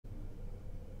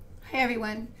Hi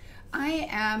everyone. I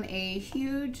am a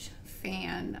huge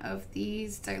fan of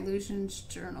these Dylusions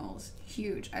journals.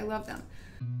 Huge. I love them.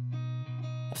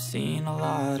 I've seen a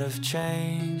lot of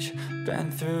change, been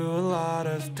through a lot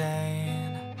of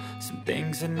pain. Some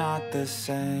things are not the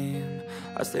same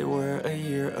as they were a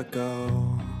year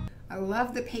ago. I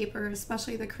love the paper,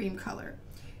 especially the cream color.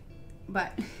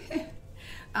 But,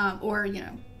 or, you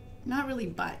know, not really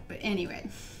but anyway.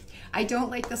 I don't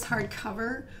like this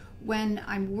hardcover when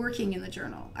I'm working in the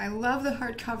journal. I love the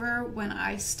hardcover when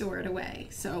I store it away.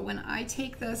 So when I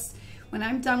take this, when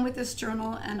I'm done with this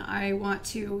journal and I want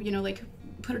to, you know, like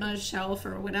put it on a shelf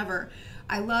or whatever,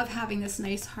 I love having this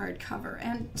nice hardcover.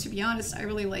 And to be honest, I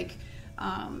really like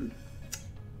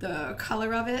the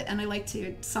color of it, and I like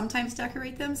to sometimes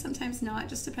decorate them, sometimes not,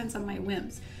 just depends on my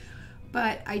whims.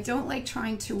 But I don't like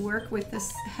trying to work with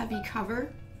this heavy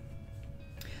cover.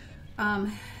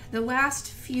 The last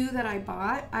few that I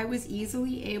bought, I was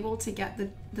easily able to get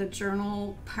the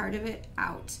journal part of it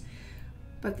out.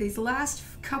 But these last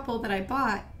couple that I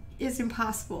bought is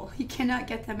impossible. You cannot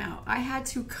get them out. I had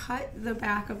to cut the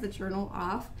back of the journal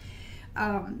off,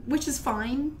 which is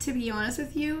fine, to be honest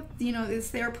with you. You know,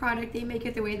 it's their product, they make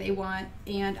it the way they want,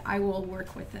 and I will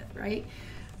work with it, right?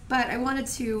 But I wanted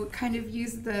to kind of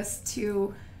use this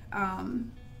to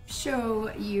show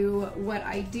you what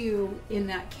I do in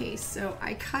that case. So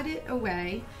I cut it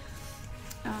away,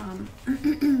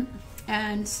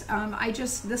 and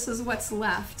this is what's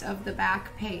left of the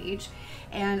back page,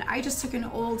 and I just took an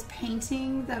old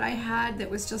painting that I had that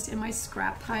was just in my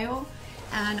scrap pile,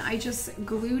 and I just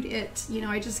glued it, you know,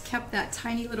 I just kept that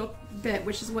tiny little bit,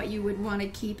 which is what you would want to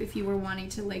keep if you were wanting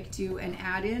to like do an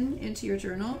add-in into your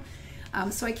journal.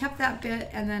 So I kept that bit,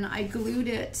 and then I glued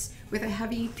it with a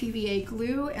heavy PVA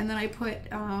glue, and then I put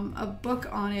a book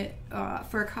on it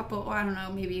for a couple, I don't know,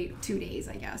 maybe 2 days,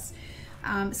 I guess.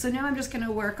 So now I'm just going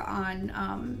to work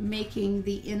on making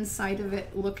the inside of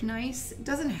it look nice. It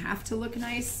doesn't have to look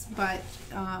nice, but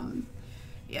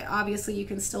yeah, obviously you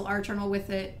can still art journal with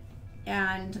it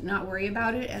and not worry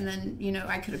about it, and then, you know,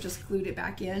 I could have just glued it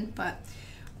back in. But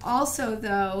also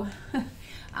though,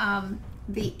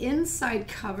 the inside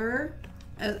cover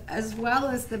as well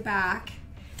as the back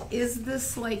is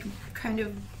this like kind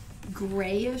of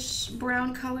grayish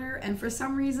brown color, and for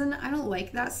some reason I don't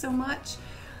like that so much.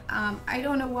 I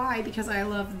don't know why, because I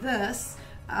love this,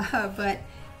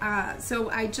 so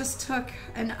I just took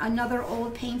another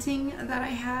old painting that I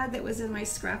had that was in my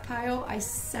scrap pile. I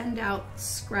send out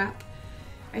scrap,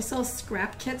 I sell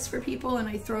scrap kits for people, and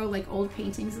I throw like old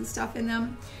paintings and stuff in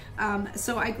them.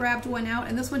 So I grabbed one out,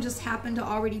 and this one just happened to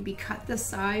already be cut this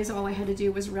size. All I had to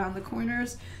do was round the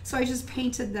corners. So I just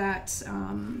painted that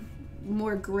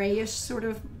more grayish sort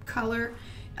of color,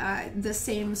 the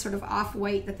same sort of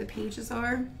off-white that the pages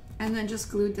are, and then just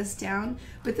glued this down.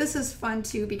 But this is fun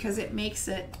too because it makes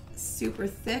it super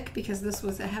thick, because this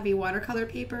was a heavy watercolor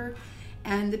paper,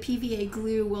 and the PVA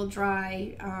glue will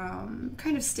dry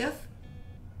kind of stiff.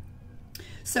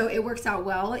 So it works out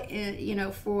well, you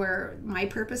know, for my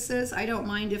purposes. I don't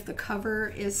mind if the cover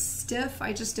is stiff.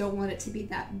 I just don't want it to be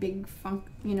that big funk,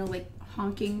 you know, like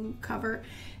honking cover.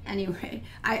 Anyway,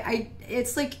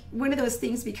 it's like one of those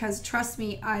things, because trust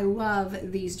me, I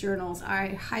love these journals. I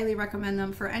highly recommend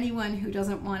them for anyone who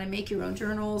doesn't want to make your own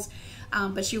journals,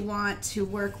 but you want to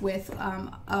work with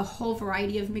a whole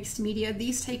variety of mixed media.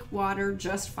 These take water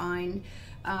just fine,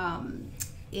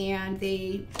 and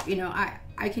they, you know,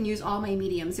 I can use all my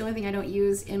mediums. The only thing I don't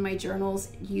use in my journals,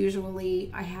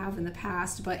 usually I have in the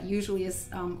past, but usually is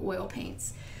oil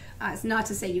paints. It's not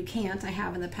to say you can't, I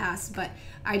have in the past, but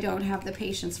I don't have the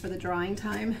patience for the drawing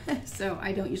time, so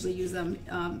I don't usually use them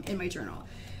in my journal.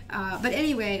 But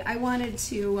anyway, I wanted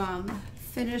to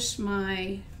finish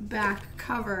my back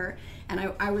cover,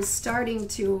 and I was starting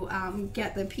to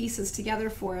get the pieces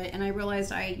together for it, and I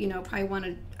realized I, you know, probably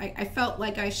wanted, I felt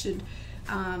like I should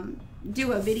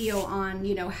do a video on,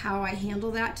 you know, how I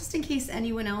handle that, just in case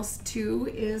anyone else too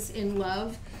is in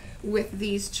love with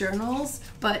these journals,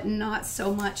 but not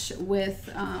so much with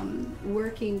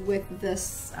working with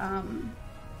this,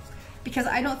 because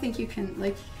I don't think you can,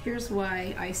 like, here's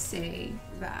why I say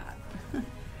that.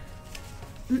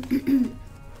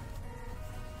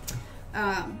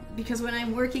 Because when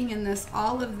I'm working in this,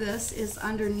 all of this is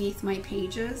underneath my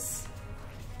pages,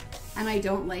 and I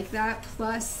don't like that.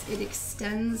 Plus it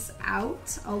extends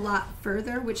out a lot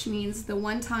further, which means the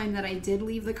one time that I did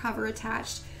leave the cover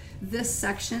attached, this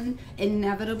section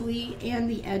inevitably and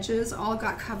the edges all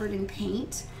got covered in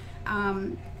paint.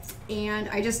 and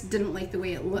I just didn't like the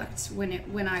way it looked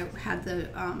when I had the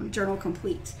journal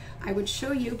complete. I would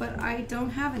show you, but I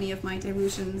don't have any of my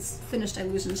finished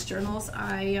Dylusions journals.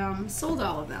 I sold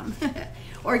all of them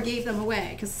or gave them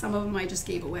away, because some of them I just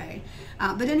gave away.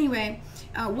 But anyway,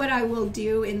 what I will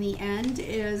do in the end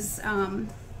is, and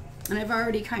I've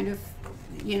already kind of,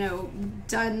 you know,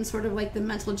 done sort of like the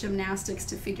mental gymnastics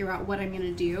to figure out what I'm going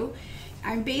to do.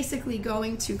 I'm basically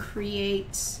going to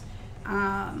create,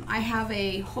 I have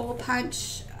a hole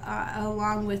punch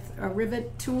along with a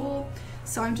rivet tool.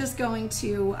 So I'm just going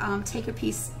to take a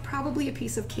piece, probably a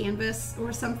piece of canvas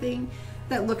or something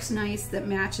that looks nice, that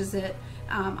matches it.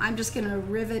 I'm just going to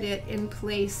rivet it in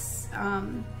place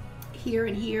here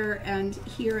and here and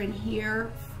here and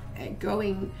here,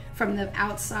 going from the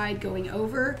outside going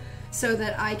over, so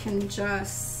that I can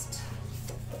just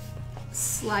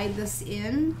slide this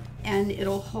in and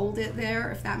it'll hold it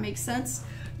there, if that makes sense.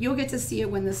 You'll get to see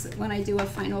it when I do a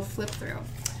final flip through.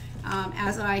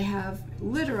 As I have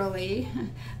literally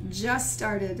just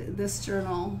started this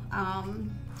journal.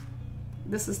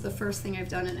 This is the first thing I've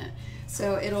done in it.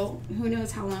 So who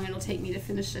knows how long it'll take me to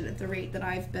finish it at the rate that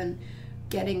I've been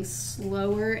getting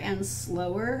slower and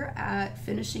slower at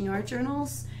finishing art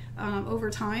journals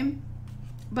over time.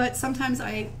 But sometimes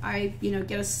I you know,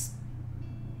 get a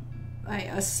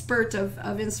spurt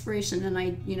of inspiration, and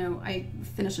I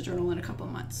finish a journal in a couple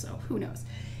of months, so who knows.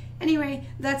 Anyway,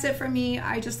 that's it for me.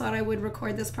 I just thought I would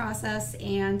record this process,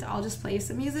 and I'll just play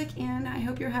some music, and I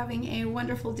hope you're having a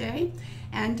wonderful day.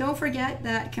 And don't forget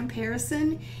that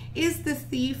comparison is the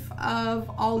thief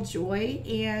of all joy,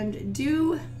 and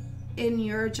do in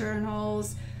your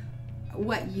journals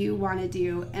what you want to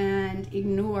do and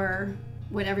ignore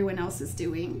what everyone else is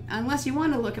doing. Unless you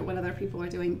want to look at what other people are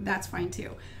doing, that's fine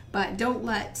too. But don't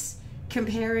let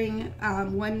comparing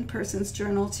one person's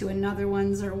journal to another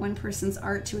one's, or one person's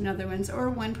art to another one's, or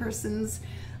one person's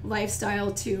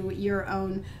lifestyle to your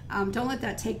own. Don't let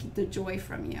that take the joy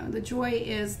from you. The joy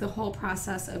is the whole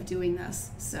process of doing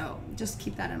this. So just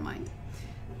keep that in mind.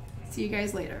 See you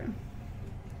guys later.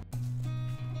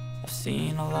 I've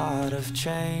seen a lot of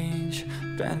change,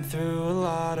 been through a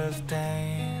lot of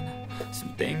pain.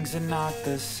 Some things are not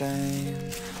the same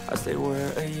as they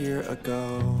were a year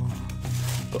ago,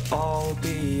 but all will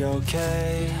be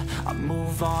okay. I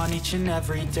move on each and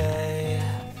every day.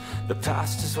 The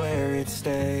past is where it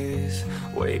stays,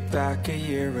 way back a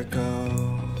year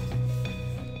ago.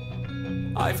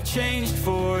 I've changed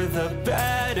for the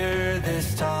better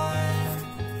this time.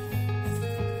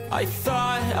 I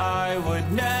thought I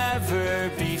would never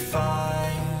be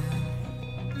fine.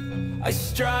 I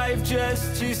strive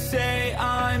just to say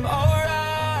I'm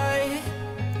alright,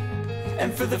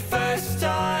 and for the first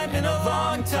time in a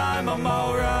long time I'm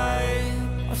alright.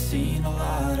 I've seen a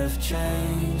lot of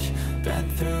change, been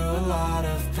through a lot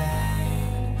of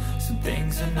pain. Some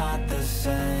things are not the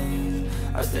same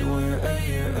as they were a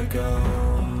year ago,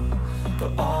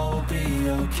 but all will be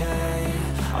okay.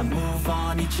 I move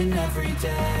on each and every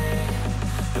day.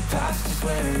 The past is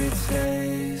where it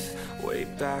stays, way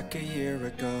back a year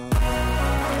ago.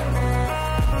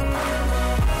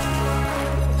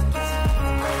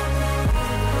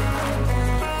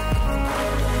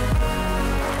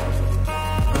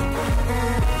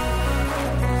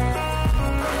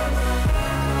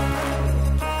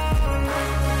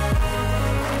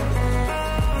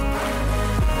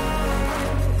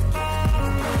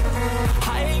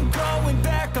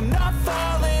 I'm not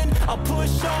falling. I'll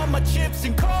push all my chips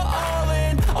and call all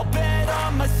in. I'll bet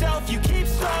on myself, you keep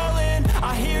stalling.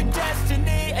 I hear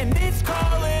destiny and it's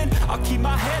calling. I'll keep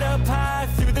my head up high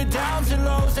through the downs and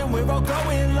lows, and we're all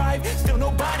going live. Still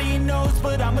nobody knows,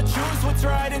 but I'ma choose what's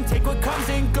right and take what comes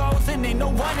and goes. And ain't no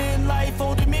one in life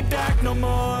holding me back no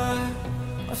more.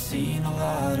 I've seen a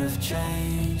lot of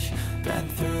change, been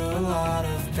through a lot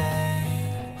of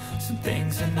pain. Some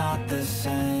things are not the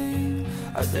same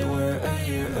as they were a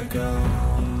year ago,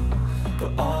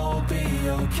 but all will be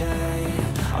okay.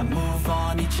 I move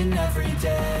on each and every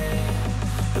day.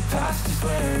 The past is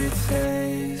where it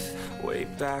stays, way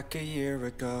back a year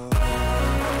ago.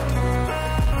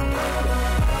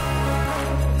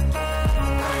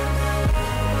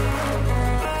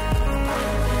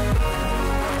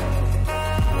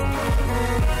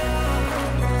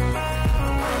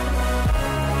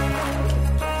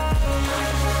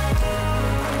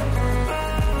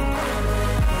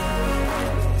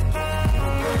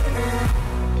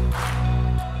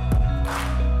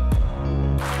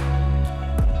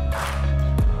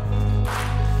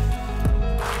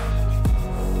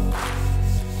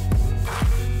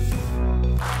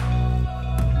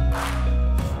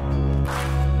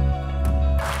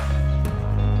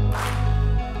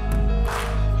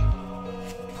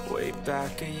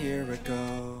 back a year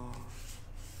ago.